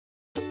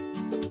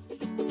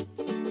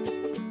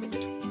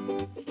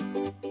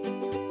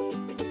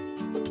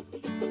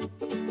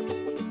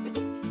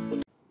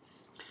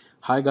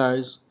Hi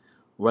guys,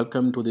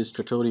 welcome to this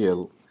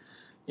tutorial.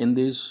 In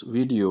this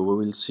video we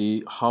will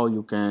see how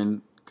you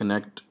can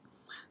connect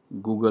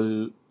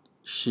Google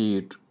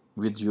Sheet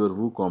with your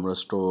WooCommerce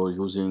store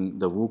using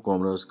the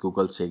WooCommerce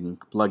Google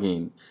Sync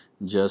plugin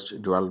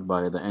just developed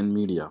by the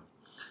NVIDIA.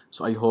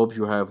 So I hope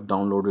you have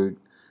downloaded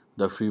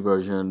the free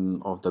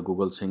version of the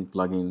Google Sync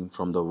plugin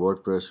from the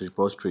WordPress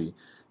repository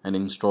and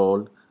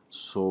installed.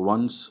 So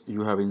once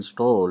you have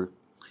installed,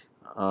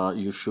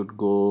 you should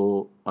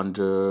go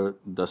under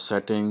the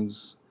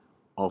settings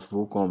of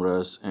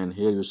WooCommerce, and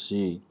here you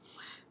see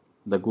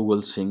the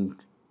Google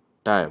Sync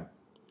tab,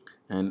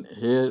 and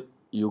here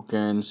you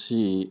can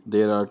see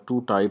there are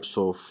two types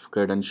of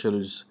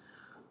credentials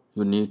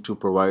you need to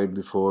provide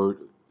before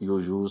you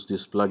use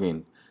this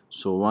plugin.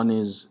 So one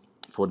is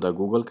for the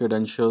Google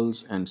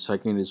credentials and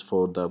second is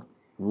for the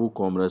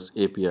WooCommerce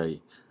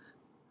API.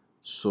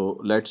 So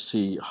let's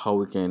see how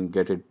we can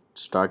get it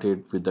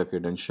started with the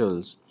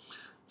credentials.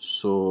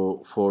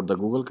 So for the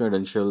Google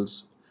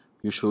credentials,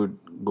 you should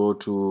go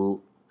to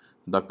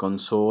the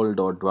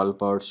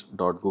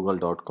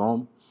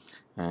console.developers.google.com,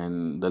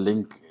 and the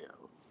link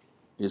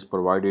is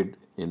provided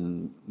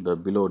in the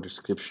below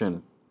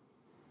description.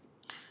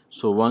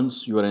 So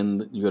once you are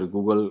in your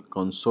Google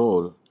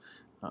console,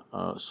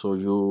 so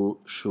you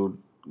should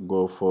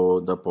go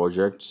for the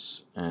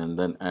projects and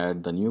then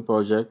add the new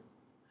project,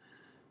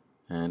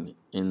 and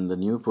in the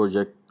new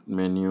project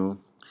menu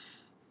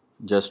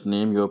just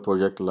name your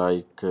project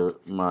like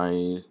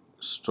my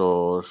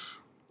store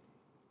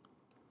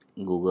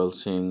Google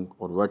Sync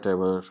or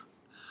whatever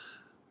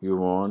you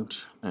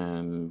want,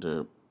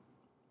 and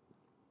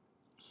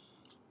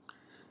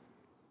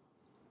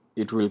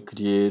it will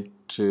create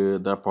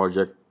the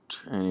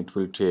project and it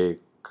will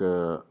take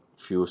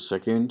few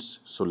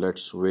seconds. So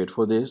let's wait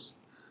for this,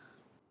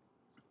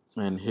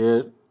 and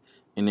here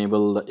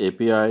enable the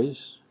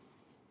APIs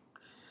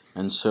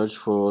and search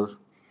for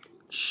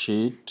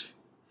Sheet,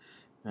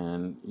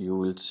 and you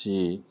will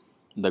see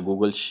the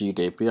Google Sheet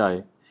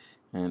API,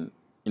 and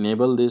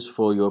enable this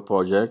for your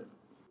project.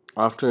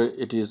 After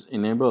it is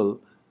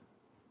enabled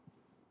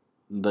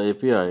the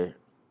API,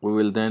 we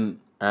will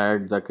then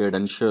add the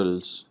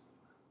credentials.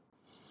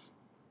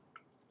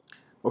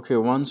 Okay,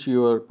 once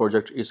your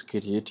project is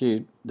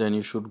created, then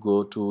you should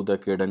go to the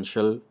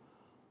credential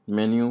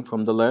menu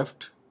from the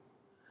left,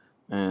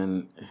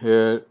 and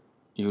here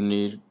you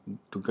need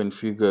to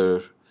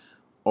configure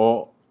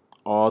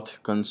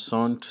Oauth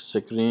consent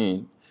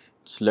screen.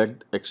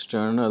 Select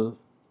external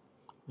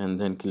and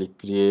then click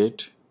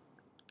create,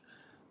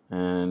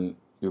 and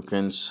you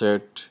can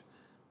set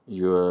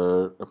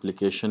your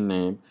application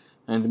name.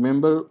 And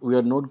remember, we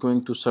are not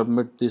going to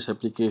submit this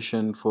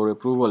application for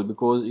approval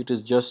because it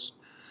is just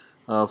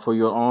for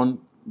your own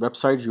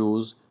website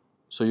use,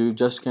 so you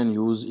just can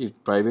use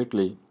it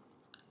privately.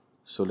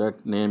 So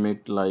let's name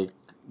it like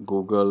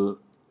Google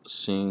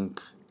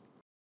Sync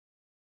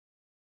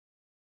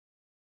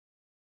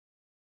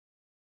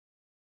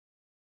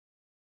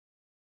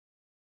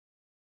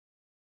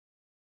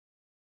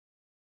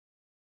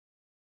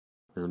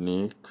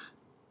Unique.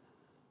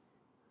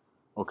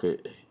 Okay,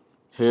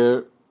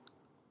 here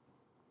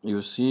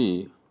you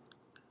see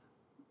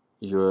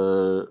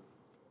your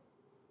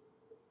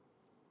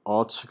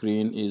auth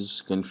screen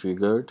is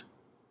configured,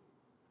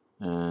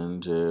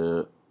 and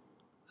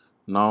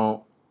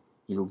now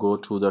you go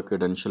to the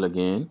credential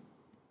again,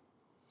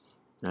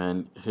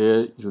 and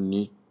here you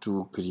need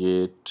to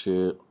create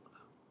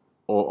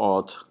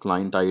OAuth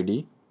client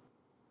ID.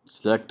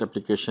 Select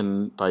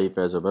application type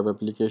as a web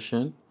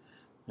application,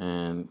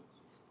 and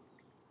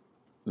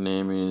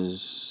name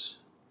is,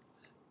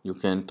 you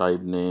can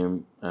type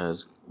name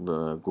as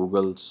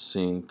Google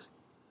Sync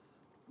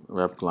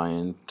web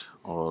client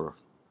or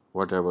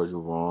whatever you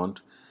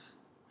want,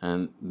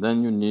 and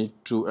then you need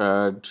to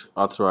add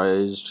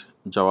authorized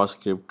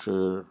JavaScript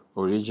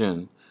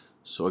origin.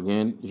 So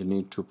again you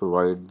need to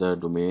provide the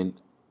domain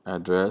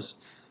address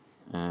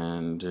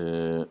and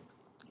the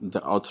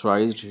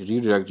authorized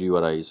redirect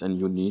URIs,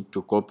 and you need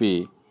to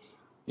copy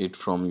it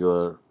from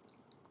your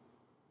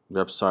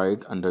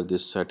website under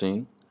this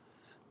setting,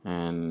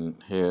 and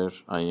here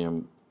I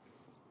am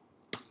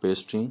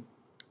pasting.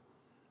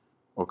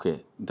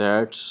 Okay,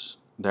 that's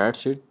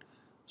it.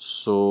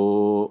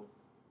 So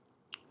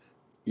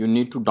you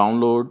need to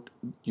download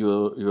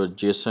your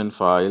JSON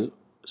file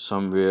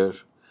somewhere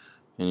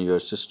in your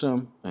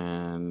system,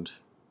 and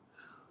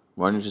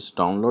when it is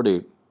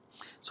downloaded,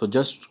 so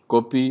just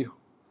copy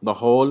the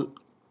whole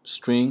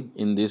string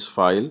in this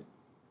file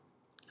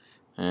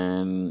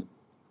and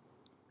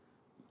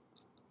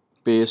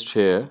paste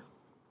here,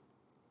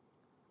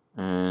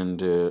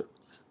 and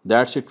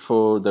that's it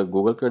for the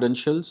Google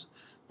credentials.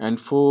 And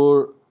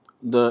for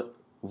the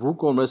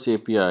WooCommerce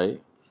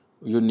API,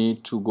 you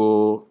need to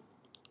go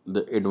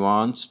the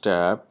advanced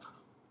tab,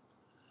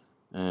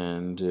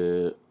 and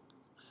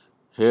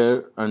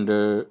here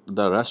under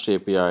the REST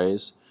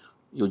APIs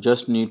you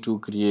just need to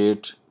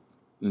create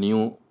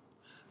new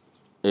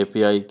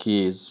API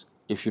keys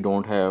if you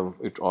don't have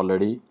it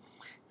already,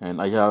 and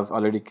I have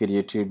already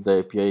created the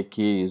API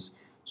keys.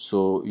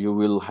 So you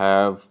will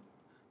have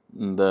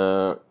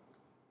the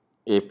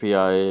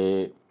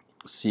API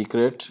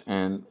secret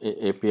and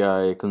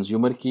API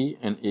consumer key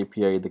and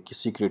API the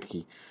secret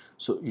key.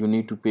 So you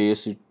need to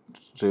paste it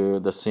to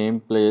the same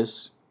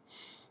place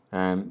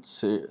and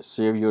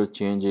save your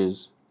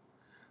changes.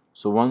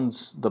 So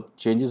once the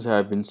changes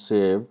have been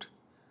saved,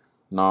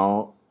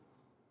 now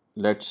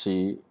let's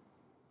see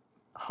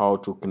how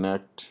to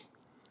connect.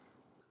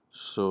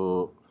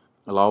 So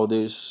allow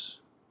this.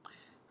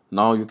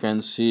 Now you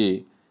can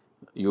see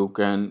you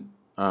can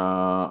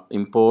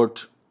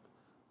import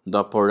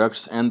the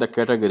products and the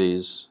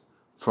categories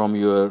from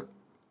your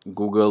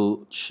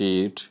Google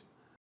Sheet.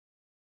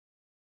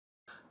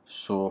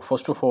 So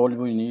first of all,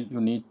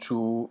 you need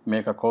to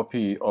make a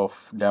copy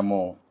of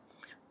demo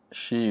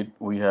sheet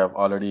we have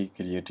already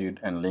created,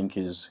 and link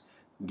is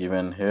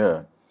given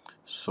here.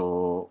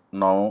 So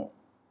now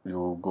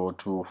you go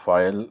to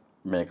file,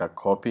 make a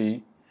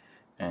copy,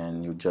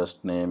 and you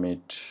just name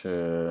it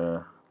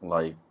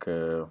like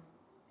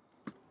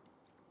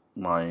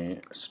my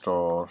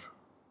store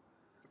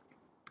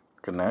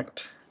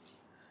connect,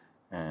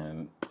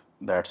 and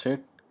that's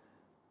it.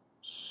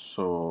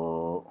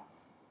 So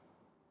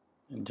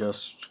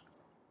just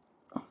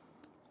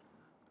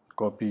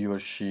copy your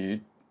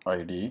sheet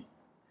ID,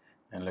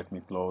 and let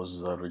me close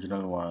the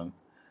original one,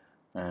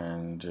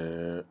 and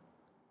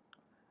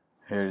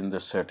here in the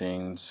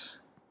settings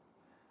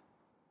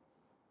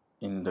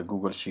in the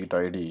Google Sheet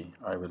ID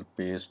I will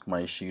paste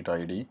my sheet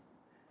ID,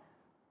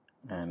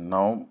 and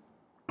now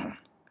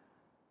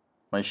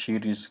my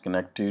sheet is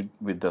connected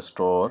with the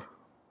store,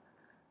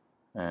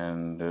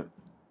 and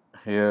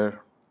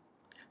here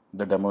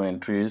the demo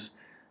entries.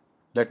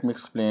 Let me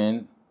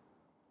explain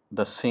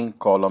the sync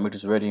column. It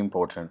is very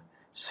important.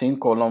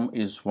 Sync column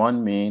is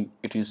one main,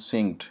 it is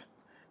synced,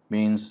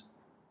 means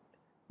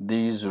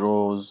these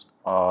rows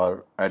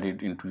are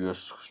added into your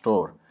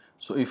store.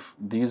 So if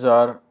these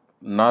are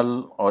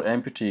null or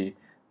empty,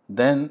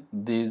 then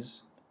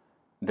these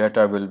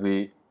data will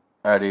be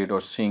added or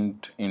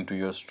synced into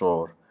your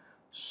store.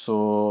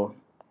 So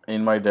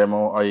in my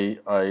demo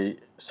I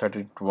set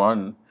it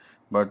 1,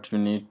 but you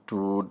need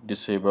to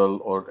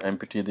disable or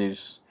empty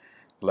this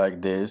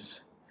like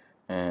this.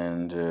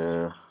 And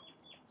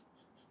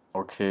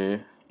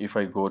okay, if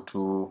I go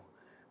to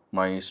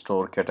my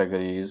store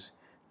categories,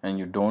 and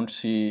you don't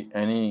see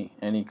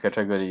any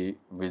category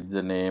with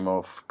the name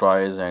of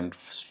toys and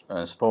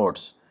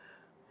sports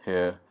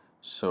here.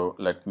 So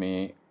let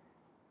me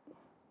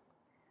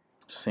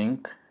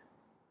sync,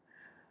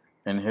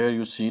 and here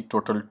you see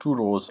total 2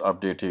 rows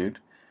updated.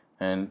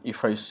 And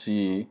if I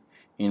see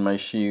in my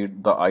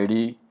sheet, the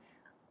ID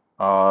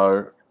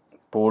are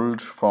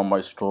pulled from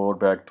my store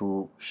back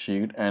to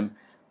sheet, and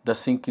the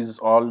sync is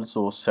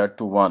also set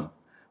to 1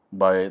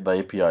 by the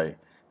API.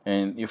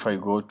 And if I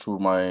go to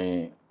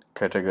my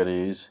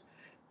categories,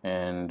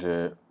 and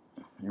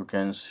you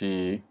can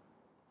see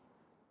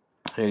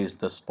here is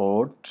the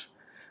sport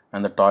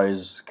and the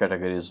toys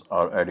categories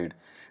are added.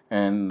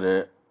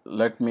 And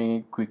let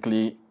me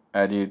quickly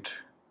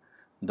edit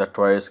the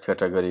toys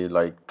category,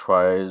 like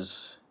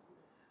toys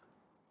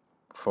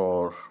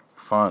for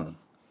fun,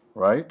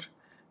 right?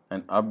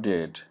 And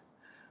update.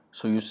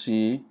 So you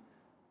see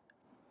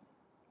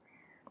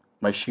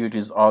my sheet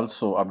is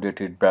also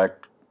updated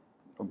back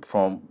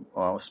from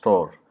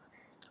store.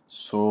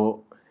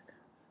 So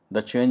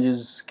the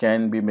changes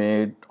can be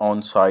made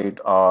on site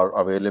or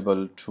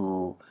available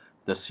to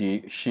the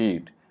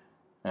sheet.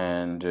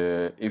 And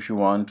if you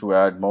want to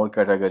add more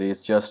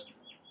categories, just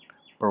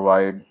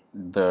provide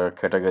the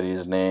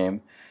categories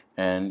name,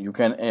 and you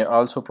can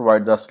also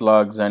provide the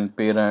slugs and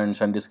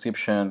parents and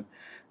description,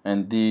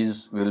 and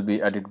these will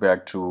be added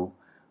back to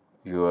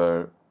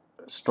your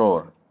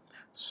store.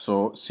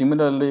 So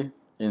similarly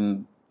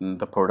in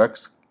the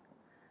products,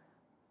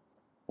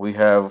 we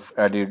have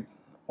added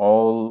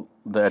all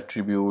the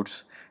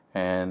attributes,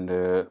 and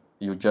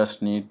you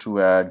just need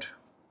to add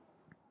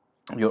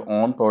your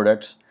own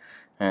products.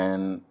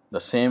 And the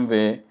same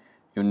way,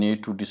 you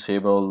need to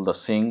disable the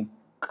sync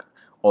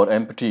or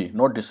empty,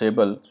 not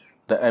disable,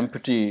 the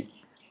empty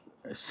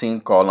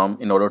sync column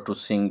in order to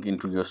sync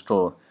into your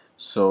store.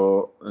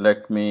 So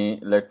let me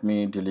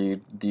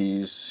delete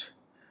these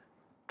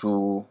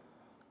 2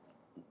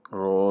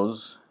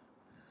 rows.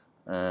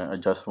 I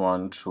just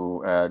want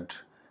to add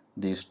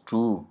these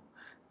 2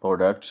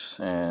 products,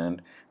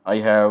 and I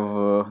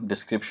have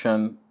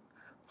description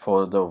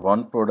for the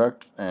one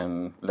product,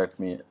 and let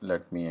me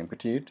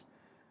empty it.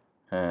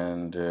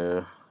 And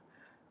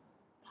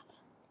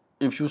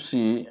if you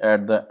see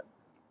at the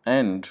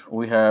end,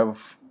 we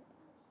have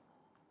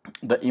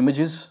the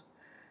images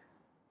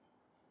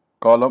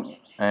column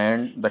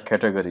and the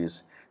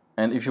categories.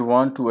 And if you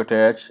want to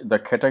attach the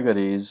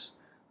categories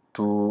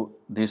to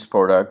this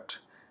product,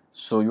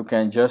 so you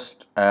can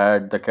just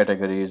add the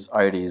categories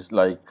IDs,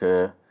 like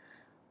the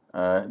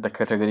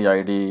category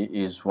ID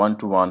is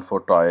 1-to-1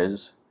 for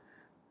toys.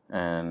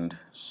 And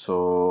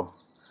so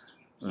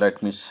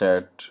let me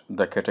set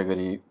the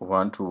category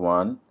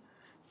 1-to-1,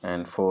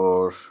 and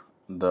for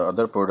the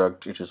other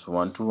product it is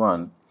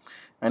 1-to-1.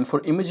 And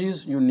for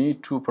images, you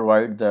need to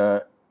provide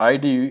the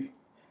ID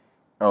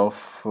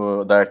of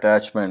the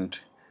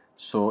attachment.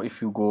 So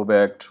if you go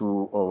back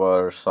to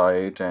our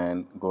site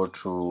and go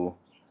to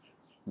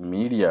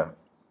media,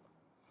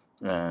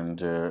 and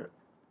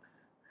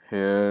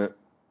here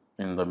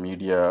in the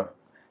media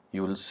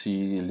you will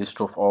see a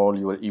list of all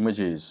your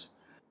images.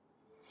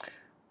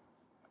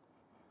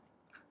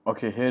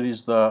 Okay, here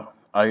is the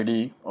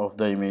ID of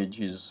the image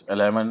is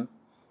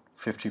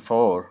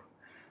 1154.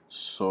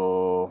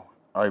 So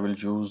I will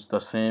use the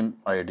same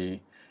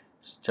ID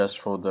just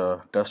for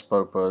the test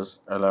purpose,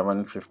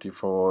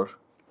 1154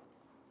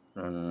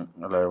 and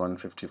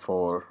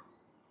 1154.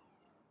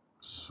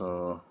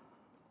 So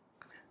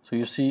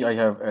you see I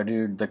have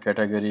added the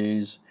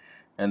categories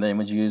and the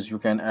images. You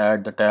can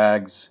add the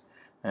tags,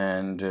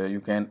 and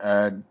you can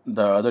add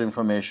the other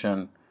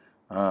information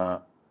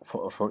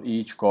for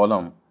each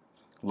column,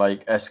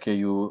 like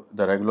SKU.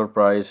 The regular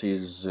price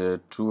is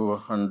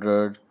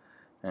 200,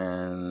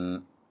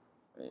 and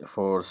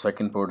for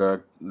second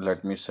product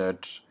let me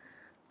set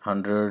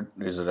 100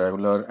 is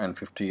regular and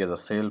 50 is the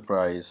sale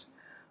price.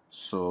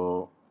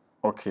 So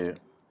okay,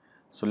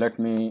 so let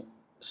me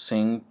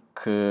sync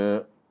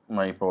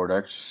my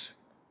products.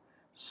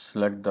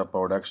 Select the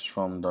products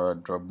from the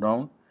drop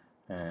down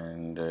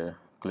and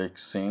click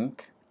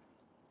sync.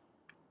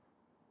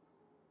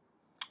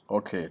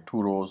 Okay,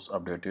 two rows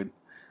updated.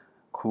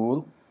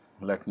 Cool.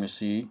 Let me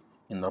see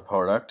in the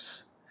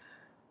products,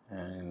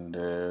 and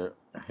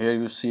here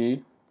you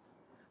see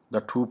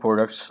the two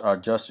products are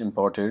just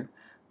imported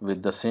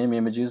with the same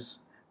images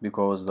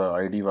because the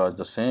ID was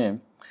the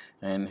same.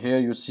 And here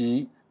you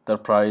see the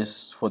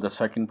price for the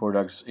second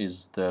products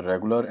is the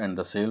regular and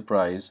the sale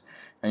price,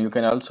 and you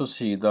can also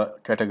see the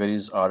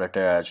categories are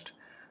attached,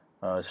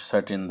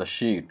 set in the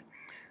sheet.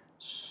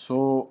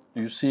 So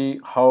you see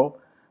how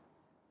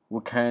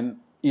we can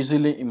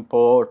easily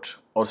import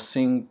or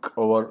sync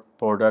our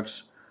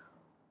products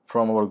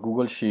from our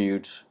Google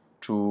Sheets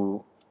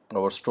to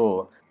our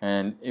store.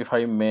 And if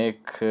I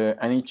make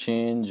any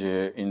change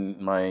in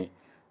my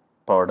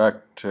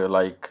product,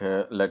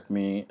 let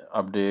me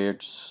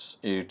update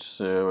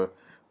its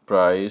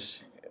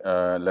price,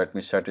 let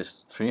me set it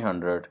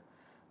 300,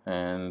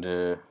 and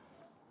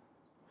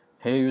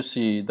here you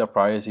see the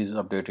price is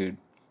updated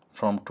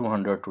from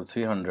 200 to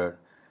 300.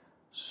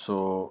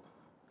 So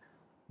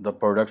the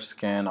products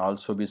can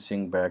also be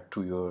synced back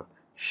to your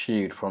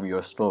sheet from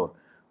your store.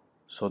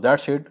 So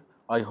that's it.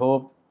 I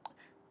hope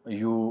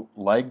you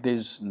like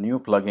this new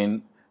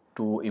plugin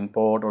to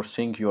import or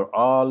sync your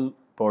all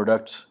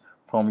products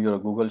from your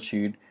Google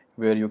Sheet,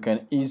 where you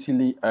can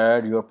easily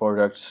add your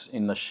products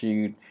in the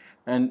sheet,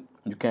 and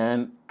you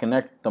can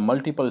connect the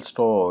multiple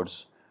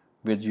stores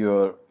with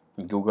your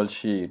Google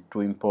Sheet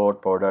to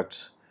import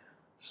products.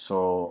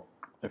 So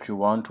if you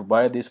want to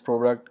buy this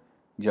product,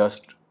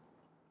 just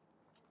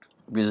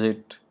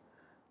visit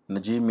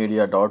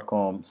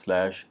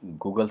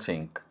najibmedia.com/Google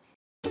Sync.